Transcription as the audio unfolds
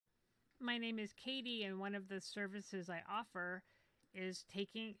my name is Katie, and one of the services I offer is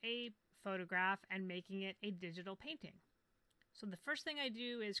taking a photograph and making it a digital painting. So the first thing I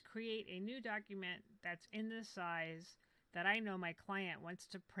do is create a new document that's in the size that I know my client wants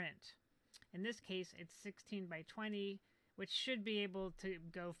to print. In this case, it's 16 by 20, which should be able to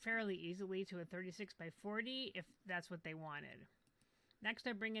go fairly easily to a 36 by 40 if that's what they wanted. Next,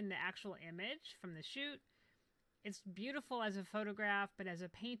 I bring in the actual image from the shoot. It's beautiful as a photograph, but as a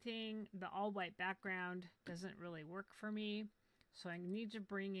painting, the all-white background doesn't really work for me. So I need to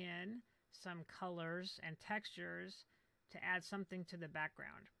bring in some colors and textures to add something to the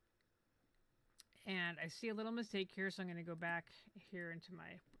background. And I see a little mistake here, so I'm going to go back here into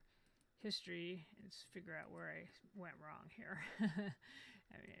my history and figure out where I went wrong here.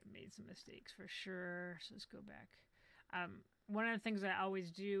 I made some mistakes for sure, so let's go back. One of the things I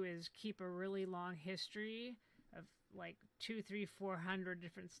always do is keep a really long history of like 200, 300, 400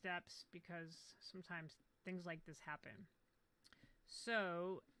 different steps, because sometimes things like this happen.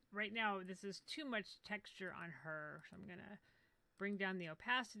 So right now this is too much texture on her, so I'm gonna bring down the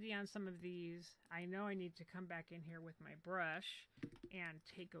opacity on some of these. I know I need to come back in here with my brush and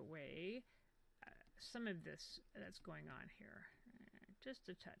take away some of this that's going on here, just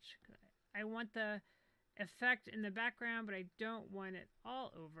a touch. I want the effect in the background, but I don't want it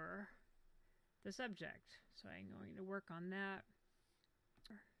all over the subject. So I'm going to work on that.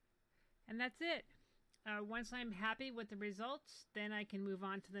 And that's it. Once I'm happy with the results, then I can move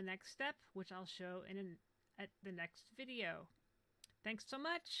on to the next step, which I'll show at the next video. Thanks so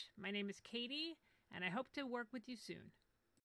much. My name is Katie, and I hope to work with you soon.